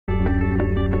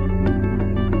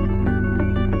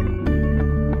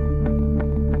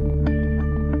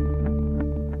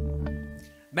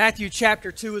Matthew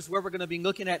chapter 2 is where we're going to be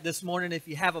looking at this morning. If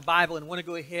you have a Bible and want to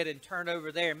go ahead and turn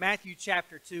over there, Matthew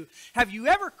chapter 2. Have you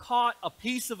ever caught a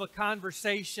piece of a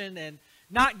conversation and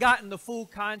not gotten the full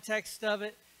context of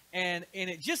it, and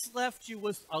it just left you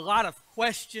with a lot of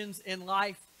questions in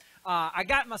life? I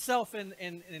got myself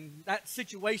in that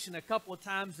situation a couple of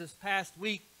times this past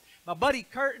week. My buddy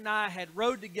Kurt and I had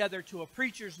rode together to a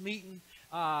preacher's meeting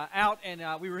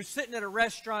we were sitting at a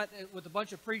restaurant with a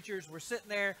bunch of preachers. We're sitting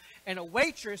there, and a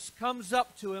waitress comes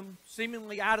up to him,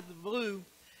 seemingly out of the blue,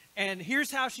 and here's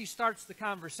how she starts the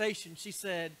conversation. She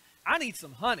said, "I need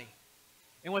some honey."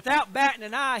 And without batting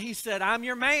an eye, he said, "I'm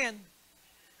your man."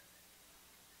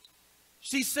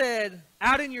 She said,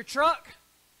 "Out in your truck?"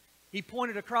 He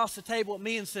pointed across the table at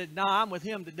me and said, "Nah, I'm with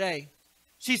him today."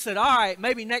 She said, "All right,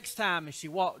 maybe next time," and she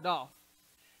walked off.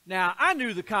 Now, I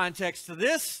knew the context of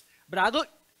this, but I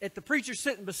looked at the preacher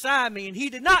sitting beside me, and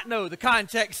he did not know the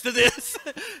context of this.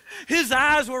 His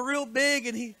eyes were real big,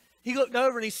 and he looked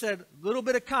over and he said, "A little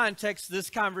bit of context to this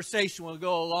conversation will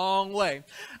go a long way."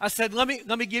 I said, let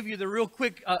me give you the real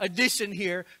quick addition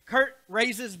here. Kurt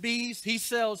raises bees. He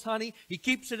sells honey. He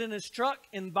keeps it in his truck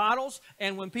in bottles,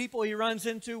 and when people he runs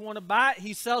into want to buy it,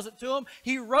 he sells it to them.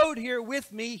 He rode here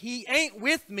with me. He ain't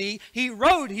with me. He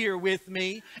rode here with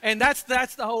me, and that's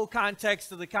the whole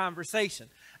context of the conversation.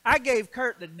 I gave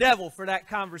Kurt the devil for that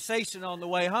conversation on the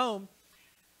way home.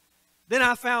 Then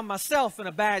I found myself in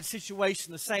a bad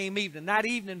situation the same evening. That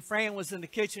evening, Fran was in the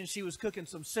kitchen. She was cooking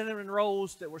some cinnamon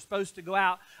rolls that were supposed to go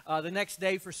out the next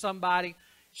day for somebody.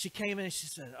 She came in and she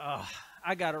said, "Oh,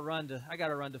 I got to run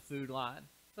to Food Line."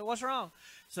 So what's wrong?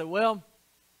 I said, "Well,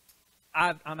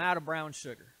 I'm out of brown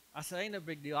sugar." I said, "Ain't no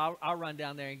big deal. I'll run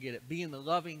down there and get it." Being the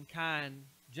loving, kind,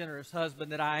 generous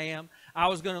husband that I am, I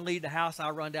was going to leave the house.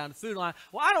 I'll run down to Food Line.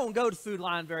 Well, I don't go to Food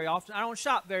Line very often. I don't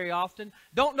shop very often.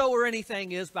 Don't know where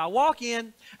anything is. But I walk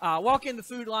in the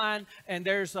Food Line, and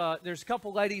there's a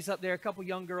couple ladies up there, a couple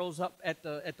young girls up at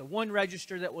the one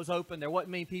register that was open. There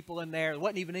wasn't many people in there. There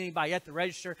wasn't even anybody at the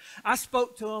register. I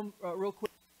spoke to them real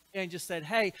quick and just said,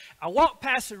 "Hey," I walked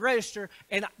past the register,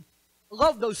 and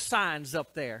love those signs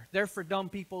up there. They're for dumb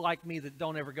people like me that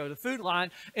don't ever go to Food Line.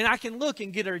 And I can look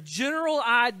and get a general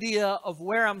idea of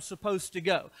where I'm supposed to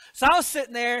go. So I was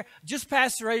sitting there just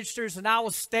past the registers, and I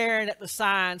was staring at the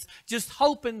signs, just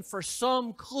hoping for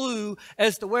some clue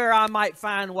as to where I might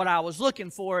find what I was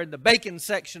looking for in the bacon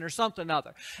section or something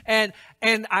other. And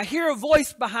I hear a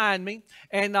voice behind me,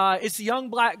 and it's a young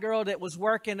black girl that was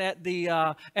working at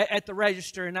the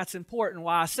register, and that's important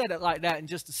why I said it like that in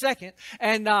just a second.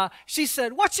 And she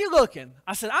said, "What you looking?"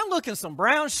 I said, "I'm looking some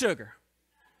brown sugar."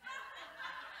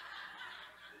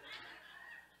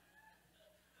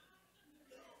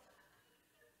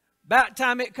 About the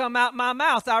time it come out my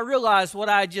mouth, I realized what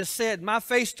I just said. My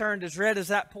face turned as red as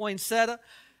that poinsettia.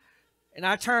 And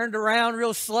I turned around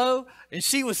real slow, and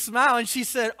she was smiling. She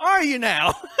said, "Are you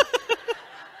now?"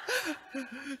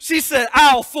 She said,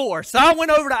 "Aisle 4. So I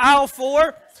went over to aisle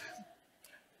 4,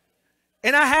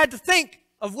 and I had to think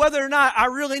of whether or not I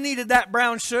really needed that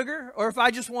brown sugar, or if I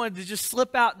just wanted to just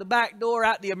slip out the back door,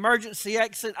 out the emergency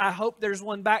exit. I hope there's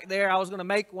one back there. I was going to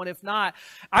make one. If not,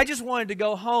 I just wanted to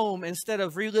go home instead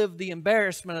of relive the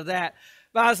embarrassment of that.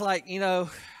 But I was like,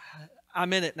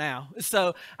 I'm in it now.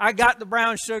 So I got the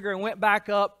brown sugar and went back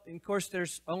up. And of course,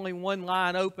 there's only one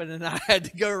line open, and I had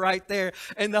to go right there.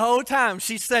 And the whole time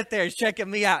she sat there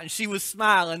checking me out, and she was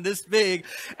smiling this big.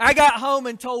 I got home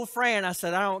and told Fran, I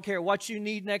said, "I don't care what you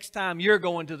need next time, you're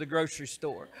going to the grocery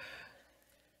store."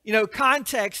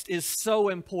 Context is so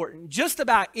important. Just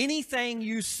about anything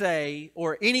you say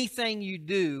or anything you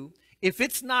do, if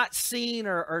it's not seen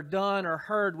or done or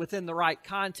heard within the right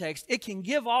context, it can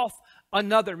give off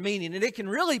another meaning, and it can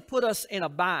really put us in a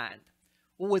bind.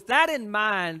 Well, with that in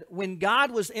mind, when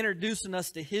God was introducing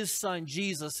us to His Son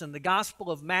Jesus in the Gospel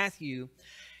of Matthew,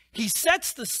 He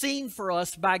sets the scene for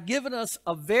us by giving us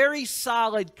a very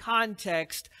solid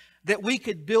context that we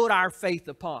could build our faith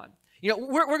upon.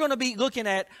 We're going to be looking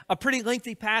at a pretty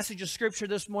lengthy passage of Scripture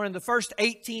this morning, the first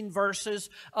 18 verses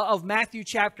of Matthew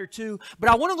chapter 2. But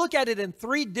I want to look at it in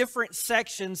three different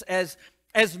sections as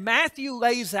Matthew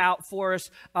lays out for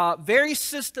us very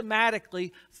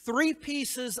systematically three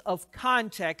pieces of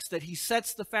context that he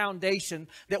sets the foundation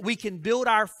that we can build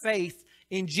our faith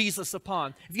in Jesus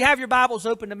upon. If you have your Bibles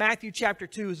open to Matthew chapter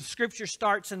 2, the Scripture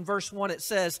starts in verse 1. It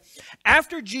says,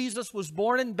 "After Jesus was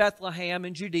born in Bethlehem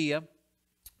in Judea,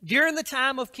 during the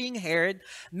time of King Herod,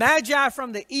 Magi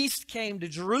from the east came to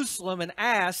Jerusalem and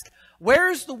asked, 'Where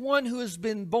is the one who has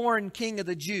been born King of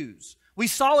the Jews? We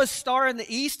saw his star in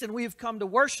the east, and we have come to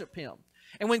worship him.'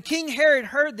 And when King Herod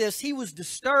heard this, he was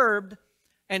disturbed,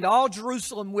 and all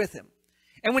Jerusalem with him.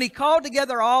 And when he called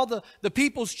together all the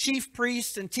people's chief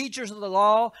priests and teachers of the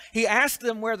law, he asked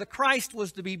them where the Christ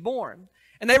was to be born.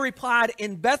 And they replied,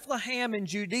 in Bethlehem in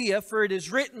Judea, for it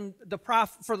is written,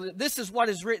 this is what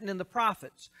is written in the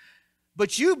prophets.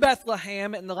 But you,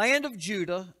 Bethlehem, in the land of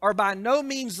Judah, are by no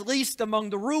means least among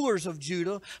the rulers of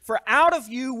Judah, for out of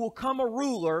you will come a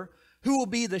ruler who will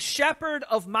be the shepherd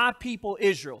of my people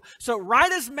Israel. So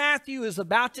right as Matthew is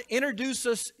about to introduce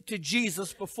us to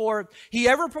Jesus, before he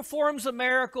ever performs a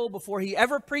miracle, before he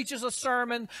ever preaches a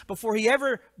sermon, before he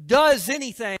ever does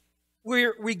anything,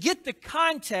 we get the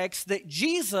context that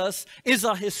Jesus is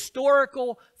a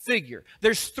historical figure.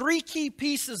 There's three key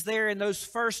pieces there in those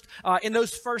first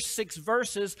 6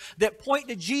 verses that point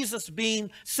to Jesus being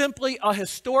simply a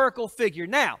historical figure.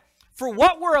 Now, for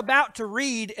what we're about to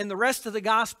read in the rest of the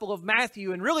Gospel of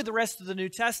Matthew and really the rest of the New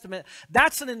Testament,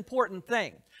 that's an important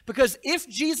thing. Because if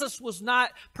Jesus was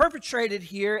not perpetrated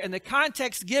here in the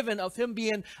context given of him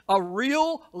being a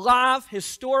real, live,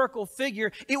 historical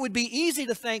figure, it would be easy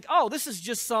to think, oh, this is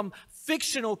just some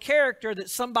fictional character that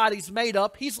somebody's made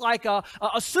up. He's like a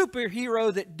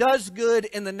superhero that does good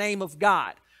in the name of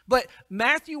God. But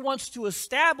Matthew wants to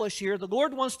establish here, the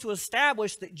Lord wants to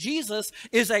establish that Jesus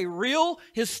is a real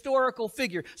historical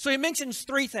figure. So he mentions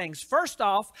 3 things. First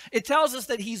off, it tells us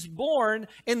that he's born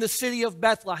in the city of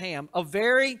Bethlehem, a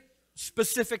very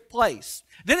specific place.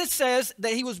 Then it says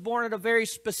that he was born at a very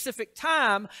specific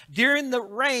time during the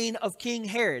reign of King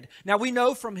Herod. Now we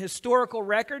know from historical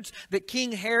records that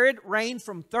King Herod reigned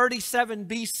from 37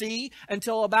 BC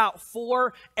until about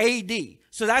 4 AD.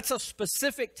 So that's a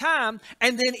specific time.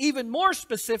 And then even more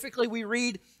specifically, we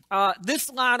read this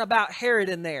line about Herod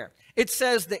in there. It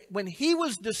says that when he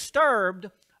was disturbed,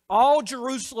 all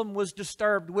Jerusalem was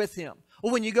disturbed with him.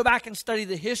 Well, when you go back and study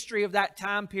the history of that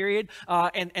time period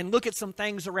and look at some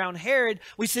things around Herod,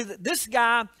 we see that this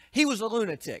guy, he was a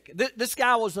lunatic. This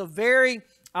guy was a very,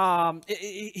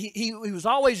 he was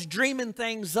always dreaming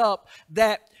things up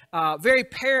that very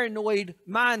paranoid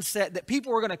mindset that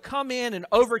people were going to come in and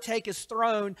overtake his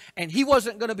throne and he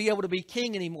wasn't going to be able to be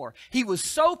king anymore. He was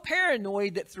so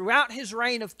paranoid that throughout his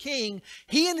reign of king,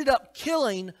 he ended up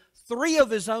killing 3 of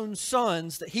his own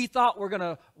sons that he thought were going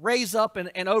to raise up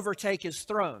and overtake his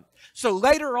throne. So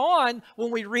later on,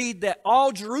 when we read that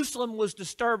all Jerusalem was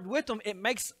disturbed with him, it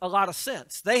makes a lot of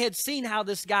sense. They had seen how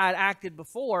this guy had acted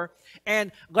before,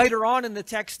 and later on in the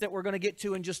text that we're going to get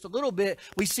to in just a little bit,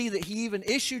 we see that he even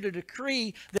issued a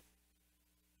decree that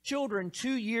children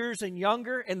 2 years and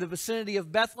younger in the vicinity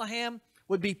of Bethlehem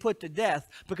would be put to death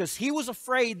because he was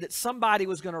afraid that somebody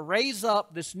was going to raise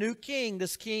up this new king,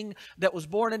 this king that was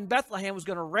born in Bethlehem was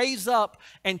going to raise up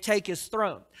and take his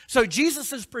throne. So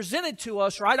Jesus is presented to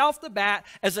us right off the bat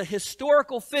as a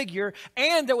historical figure,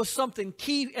 and there was something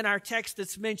key in our text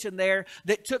that's mentioned there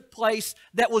that took place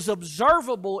that was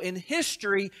observable in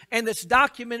history and that's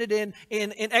documented in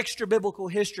extra biblical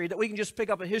history that we can just pick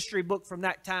up a history book from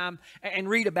that time and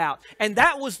read about. And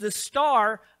that was the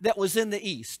star that was in the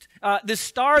east. This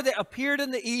star that appeared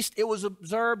in the east, it was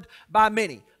observed by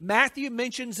many. Matthew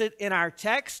mentions it in our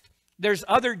text. There's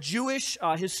other Jewish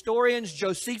historians,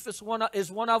 Josephus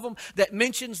is one of them, that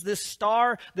mentions this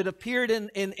star that appeared in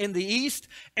the east.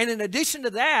 And in addition to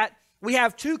that, we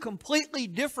have 2 completely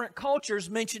different cultures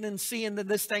mentioned and seeing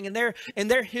this thing in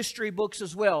their history books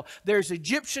as well. There's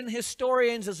Egyptian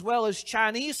historians as well as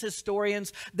Chinese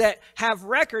historians that have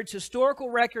records, historical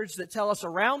records that tell us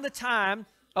around the time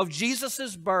of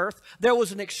Jesus' birth, there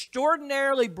was an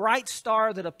extraordinarily bright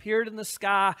star that appeared in the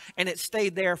sky, and it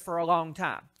stayed there for a long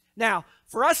time. Now,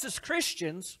 for us as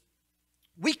Christians,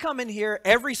 we come in here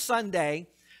every Sunday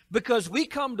because we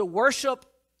come to worship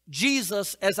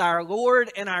Jesus as our Lord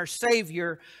and our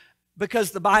Savior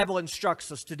because the Bible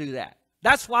instructs us to do that.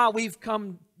 That's why we've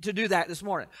come to do that this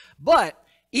morning. But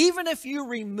even if you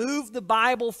remove the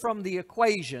Bible from the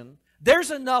equation,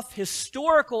 there's enough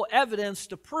historical evidence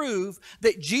to prove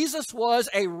that Jesus was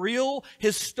a real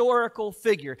historical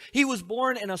figure. He was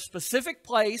born in a specific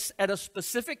place at a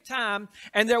specific time,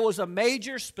 and there was a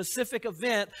major specific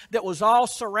event that was all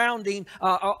surrounding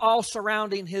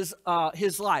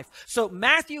his life. So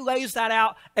Matthew lays that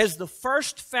out as the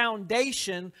first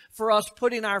foundation for us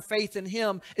putting our faith in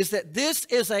him, is that this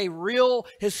is a real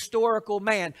historical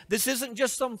man. This isn't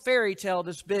just some fairy tale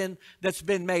that's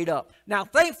been made up. Now,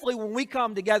 thankfully, when we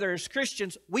come together as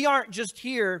Christians, we aren't just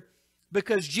here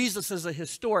because Jesus is a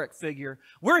historic figure.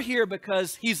 We're here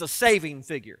because he's a saving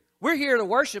figure. We're here to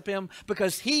worship him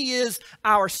because he is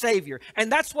our Savior. And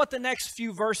that's what the next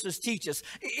few verses teach us.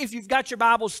 If you've got your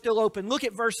Bibles still open, look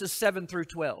at verses 7 through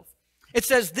 12. It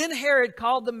says, "Then Herod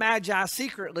called the Magi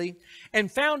secretly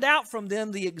and found out from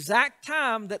them the exact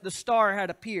time that the star had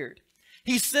appeared.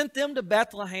 He sent them to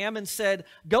Bethlehem and said,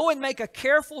 "Go and make a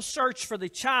careful search for the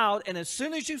child, and as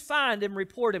soon as you find him,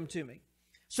 report him to me,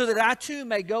 so that I too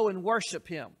may go and worship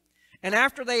him." And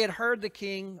after they had heard the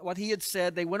king, what he had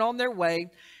said, they went on their way,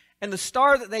 and the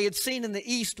star that they had seen in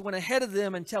the east went ahead of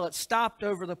them until it stopped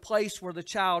over the place where the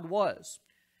child was.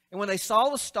 And when they saw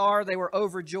the star, they were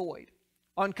overjoyed.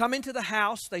 On coming to the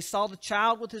house, they saw the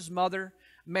child with his mother,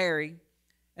 Mary,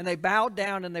 and they bowed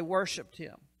down and they worshipped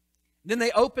him. Then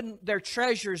they opened their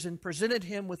treasures and presented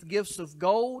him with gifts of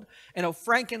gold and of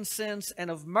frankincense and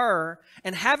of myrrh.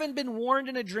 And having been warned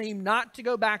in a dream not to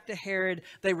go back to Herod,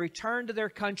 they returned to their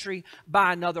country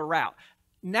by another route.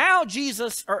 Now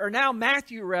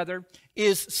Matthew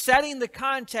is setting the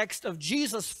context of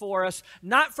Jesus for us,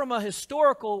 not from a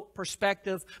historical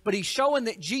perspective, but he's showing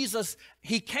that Jesus,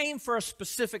 he came for a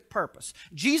specific purpose.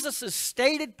 Jesus'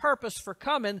 stated purpose for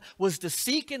coming was to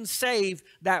seek and save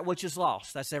that which is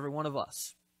lost. That's every one of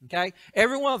us. Okay?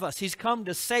 Every one of us. He's come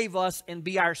to save us and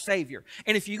be our Savior.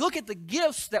 And if you look at the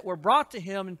gifts that were brought to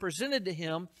him and presented to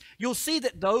him, you'll see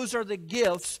that those are the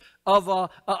gifts of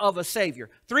a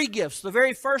Savior. 3 gifts. The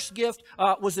very first gift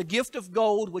was a gift of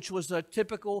gold, which was a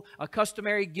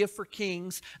customary gift for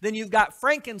kings. Then you've got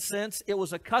frankincense. It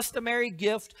was a customary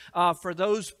gift for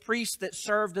those priests that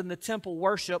served in the temple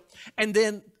worship. And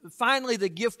then finally the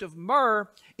gift of myrrh.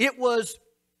 It was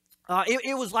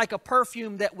like a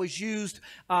perfume that was used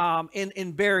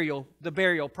in the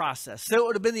burial process. So it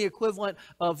would have been the equivalent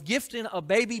of gifting a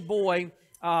baby boy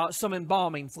some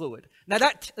embalming fluid. Now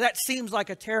that seems like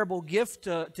a terrible gift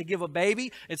to give a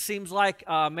baby. It seems like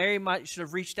Mary should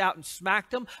have reached out and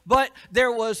smacked him. But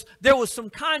there was some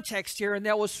context here, and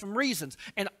there was some reasons.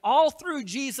 And all through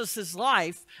Jesus'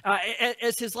 life,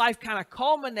 as his life kind of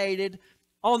culminated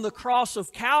on the cross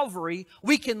of Calvary,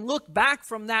 we can look back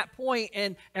from that point,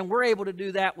 and we're able to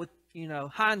do that with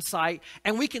hindsight,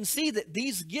 and we can see that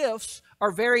these gifts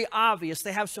are very obvious.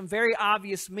 They have some very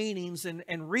obvious meanings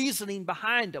and reasoning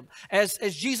behind them. As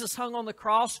Jesus hung on the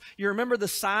cross, you remember the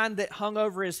sign that hung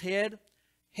over his head?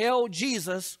 Hail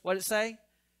Jesus, what did it say?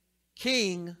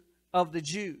 King of the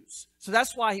Jews. So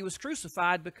that's why he was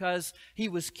crucified, because he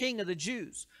was King of the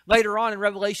Jews. Later on in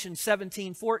Revelation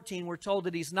 17:14, we're told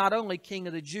that he's not only King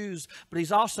of the Jews, but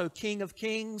he's also King of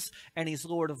Kings and he's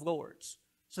Lord of Lords.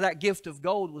 So that gift of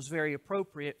gold was very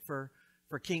appropriate for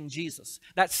King Jesus.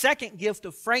 That second gift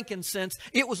of frankincense,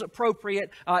 it was appropriate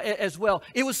as well.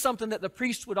 It was something that the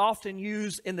priests would often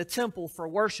use in the temple for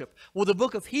worship. Well, the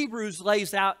book of Hebrews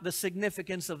lays out the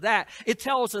significance of that. It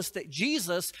tells us that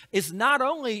Jesus is not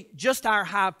only just our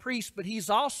high priest, but he's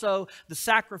also the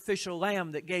sacrificial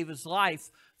lamb that gave his life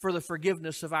for the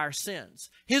forgiveness of our sins.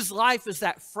 His life is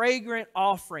that fragrant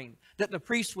offering that the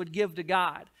priest would give to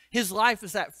God. His life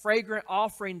is that fragrant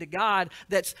offering to God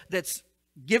that's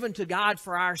given to God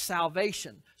for our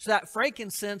salvation. So that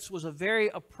frankincense was a very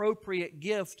appropriate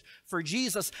gift for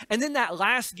Jesus. And then that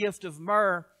last gift of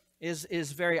myrrh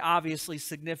is very obviously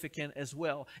significant as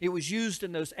well. It was used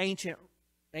in those ancient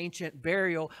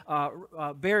burial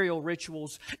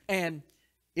rituals, and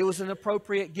it was an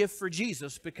appropriate gift for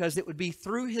Jesus, because it would be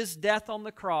through his death on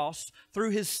the cross, through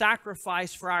his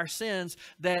sacrifice for our sins,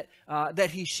 that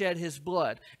he shed his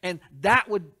blood. And that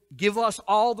would give us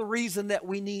all the reason that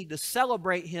we need to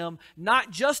celebrate him, not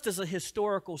just as a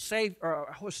historical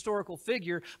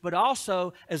figure, but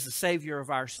also as the Savior of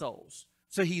our souls.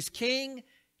 So he's King,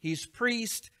 he's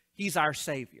priest, he's our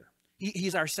Savior.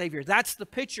 He's our Savior. That's the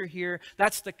picture here.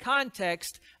 That's the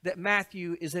context that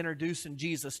Matthew is introducing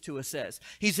Jesus to us as.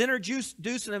 He's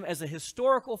introducing him as a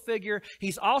historical figure.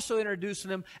 He's also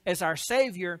introducing him as our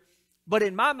Savior. But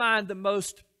in my mind, the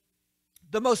most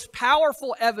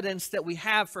powerful evidence that we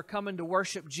have for coming to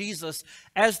worship Jesus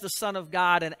as the Son of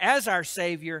God and as our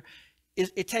Savior,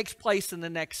 it takes place in the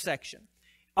next section.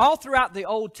 All throughout the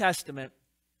Old Testament,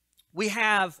 we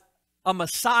have a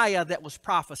Messiah that was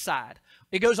prophesied.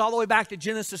 It goes all the way back to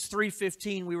Genesis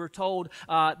 3:15. We were told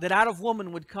that out of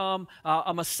woman would come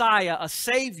a Messiah, a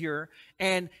Savior,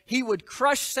 and he would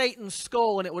crush Satan's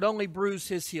skull and it would only bruise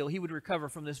his heel. He would recover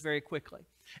from this very quickly.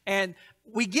 And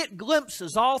we get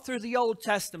glimpses all through the Old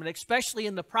Testament, especially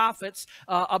in the prophets,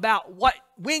 about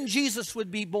when Jesus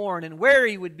would be born and where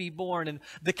he would be born and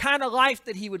the kind of life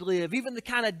that he would live, even the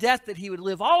kind of death that he would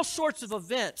live. All sorts of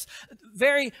events,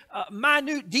 very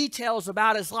minute details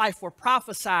about his life were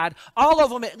prophesied, all of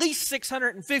them at least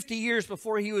 650 years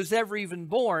before he was ever even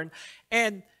born.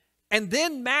 And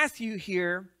then Matthew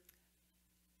here,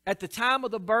 at the time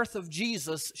of the birth of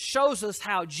Jesus, shows us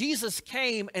how Jesus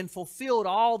came and fulfilled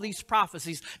all these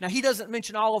prophecies. Now, he doesn't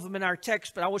mention all of them in our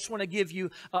text, but I just want to give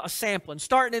you a sampling.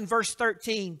 Starting in verse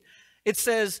 13, It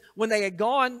says, when they had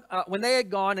gone,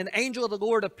 an angel of the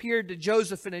Lord appeared to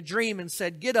Joseph in a dream and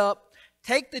said, "Get up,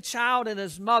 take the child and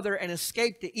his mother and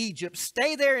escape to Egypt.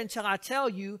 Stay there until I tell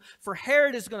you, for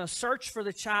Herod is going to search for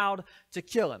the child to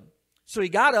kill him." So he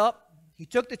got up, he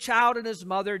took the child and his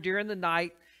mother during the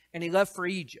night, and he left for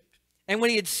Egypt. And when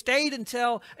he had stayed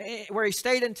until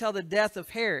the death of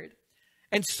Herod.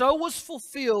 And so was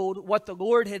fulfilled what the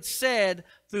Lord had said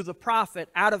through the prophet,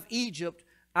 "Out of Egypt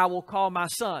I will call my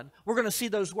son." We're going to see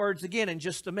those words again in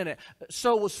just a minute.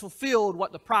 So was fulfilled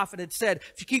what the prophet had said.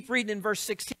 If you keep reading in verse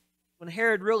 16, when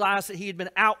Herod realized that he had been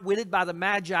outwitted by the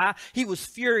Magi, he was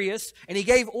furious, and he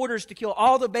gave orders to kill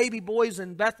all the baby boys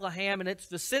in Bethlehem and its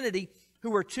vicinity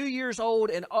who were 2 years old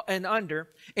and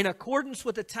under, in accordance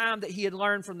with the time that he had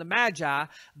learned from the Magi.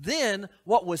 Then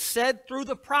what was said through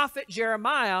the prophet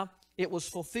Jeremiah, it was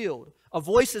fulfilled. "A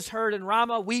voice is heard in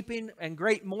Ramah, weeping and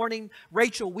great mourning,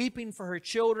 Rachel weeping for her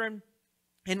children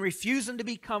and refusing to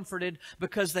be comforted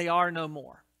because they are no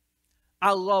more."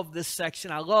 I love this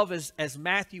section. I love as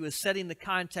Matthew is setting the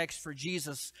context for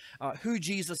Jesus, who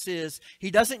Jesus is. He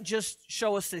doesn't just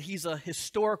show us that he's a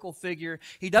historical figure.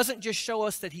 He doesn't just show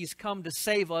us that he's come to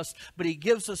save us, but he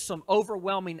gives us some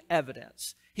overwhelming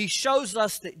evidence. He shows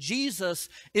us that Jesus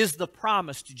is the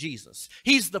promised Jesus.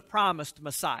 He's the promised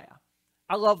Messiah.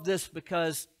 I love this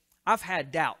because I've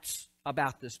had doubts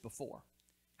about this before.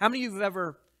 How many of you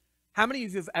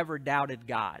have ever doubted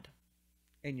God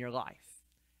in your life?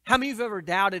 How many of you have ever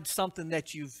doubted something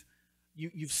that you've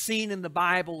seen in the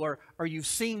Bible or you've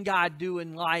seen God do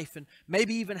in life, and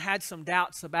maybe even had some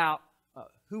doubts about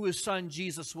who his son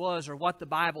Jesus was or what the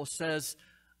Bible says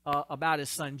about his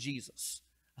son Jesus?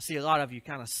 I see a lot of you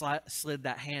kind of slid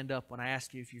that hand up when I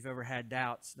asked you if you've ever had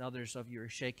doubts, and others of you are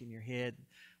shaking your head.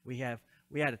 We had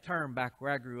a term back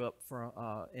where I grew up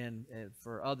and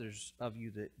for others of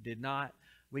you that did not,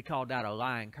 we called that a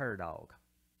lying cur dog.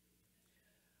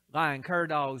 Lying cur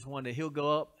dog is one that he'll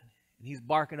go up and he's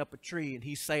barking up a tree and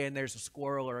he's saying there's a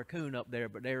squirrel or a coon up there,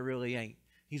 but there really ain't.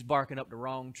 He's barking up the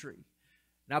wrong tree.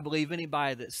 And I believe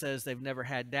anybody that says they've never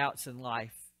had doubts in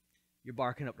life, you're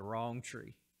barking up the wrong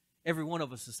tree. Every one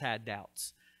of us has had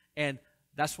doubts. And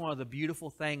that's one of the beautiful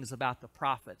things about the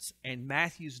prophets. And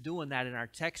Matthew's doing that in our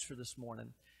text for this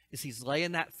morning, is he's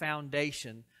laying that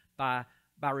foundation by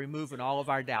removing all of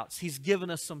our doubts. He's given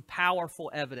us some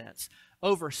powerful evidence.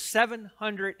 Over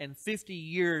 750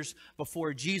 years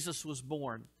before Jesus was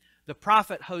born, the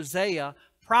prophet Hosea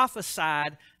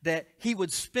prophesied that he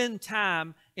would spend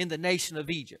time in the nation of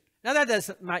Egypt. Now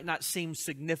that might not seem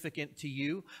significant to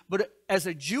you, but as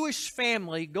a Jewish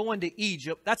family going to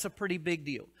Egypt, that's a pretty big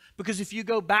deal. Because if you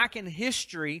go back in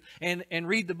history and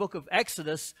read the book of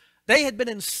Exodus, they had been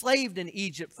enslaved in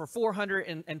Egypt for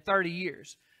 430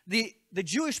 years. The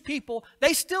Jewish people,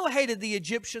 they still hated the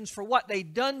Egyptians for what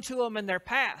they'd done to them in their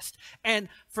past. And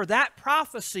for that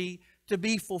prophecy to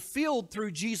be fulfilled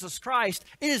through Jesus Christ,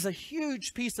 it is a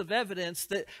huge piece of evidence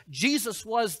that Jesus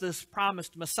was this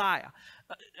promised Messiah.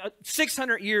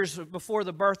 600 years before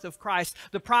the birth of Christ,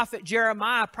 the prophet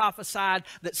Jeremiah prophesied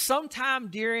that sometime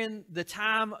during the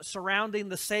time surrounding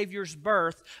the Savior's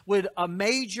birth would a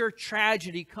major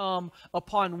tragedy come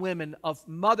upon women, of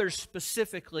mothers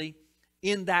specifically,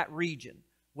 in that region.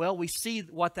 Well, we see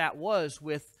what that was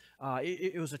with,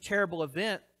 it was a terrible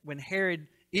event when Herod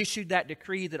issued that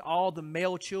decree that all the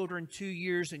male children 2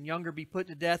 years and younger be put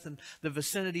to death in the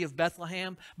vicinity of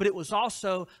Bethlehem. But it was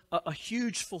also a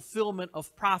huge fulfillment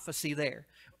of prophecy there.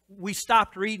 We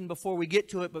stopped reading before we get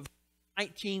to it, but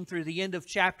 19 through the end of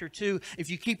chapter 2,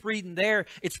 if you keep reading there,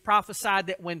 it's prophesied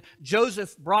that when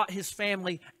Joseph brought his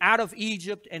family out of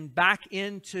Egypt and back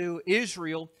into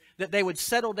Israel, that they would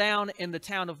settle down in the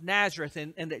town of Nazareth,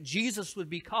 and that Jesus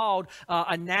would be called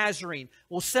a Nazarene.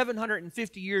 Well,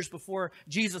 750 years before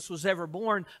Jesus was ever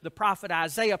born, the prophet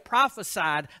Isaiah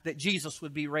prophesied that Jesus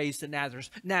would be raised in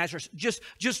Nazareth.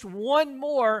 Just one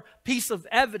more piece of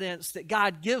evidence that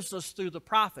God gives us through the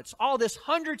prophets. All this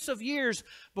hundreds of years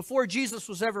before Jesus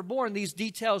was ever born, these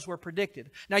details were predicted.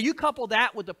 Now you couple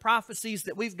that with the prophecies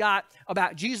that we've got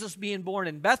about Jesus being born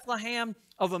in Bethlehem,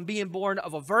 of him being born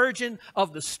of a virgin,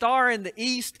 of the star in the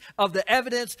east, of the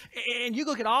evidence. And you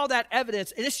look at all that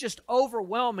evidence, and it's just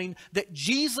overwhelming that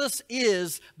Jesus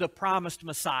is the promised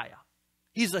Messiah.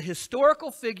 He's a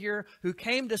historical figure who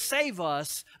came to save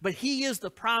us, but he is the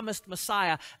promised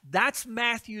Messiah. That's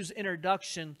Matthew's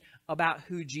introduction about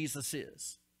who Jesus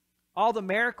is. All the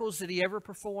miracles that he ever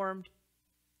performed,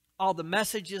 all the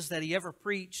messages that he ever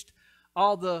preached,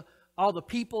 all the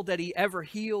people that he ever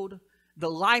healed, the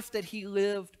life that he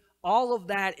lived, all of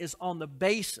that is on the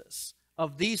basis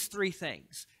of these three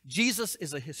things. Jesus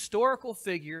is a historical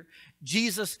figure.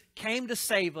 Jesus came to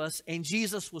save us, and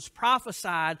Jesus was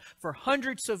prophesied for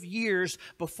hundreds of years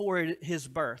before his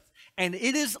birth. And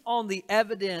it is on the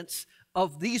evidence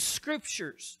of these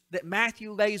scriptures that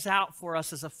Matthew lays out for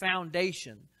us as a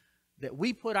foundation that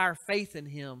we put our faith in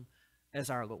him as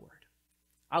our Lord.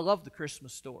 I love the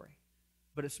Christmas story,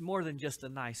 but it's more than just a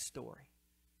nice story.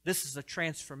 This is a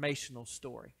transformational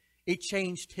story. It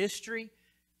changed history,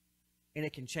 and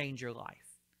it can change your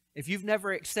life. If you've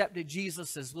never accepted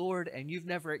Jesus as Lord and you've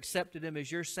never accepted him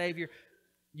as your Savior,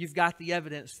 you've got the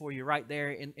evidence for you right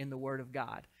there in the Word of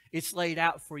God. It's laid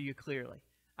out for you clearly.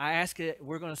 I ask it,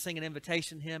 we're going to sing an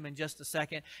invitation hymn in just a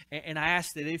second, and I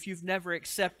ask that if you've never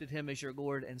accepted him as your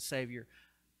Lord and Savior,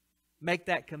 make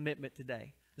that commitment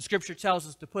today. The Scripture tells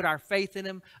us to put our faith in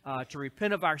him, to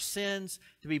repent of our sins,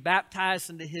 to be baptized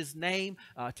into his name,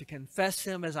 to confess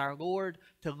him as our Lord,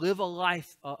 to live a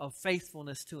life of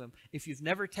faithfulness to him. If you've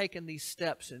never taken these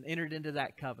steps and entered into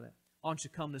that covenant, why don't you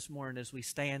come this morning as we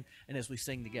stand and as we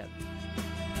sing together.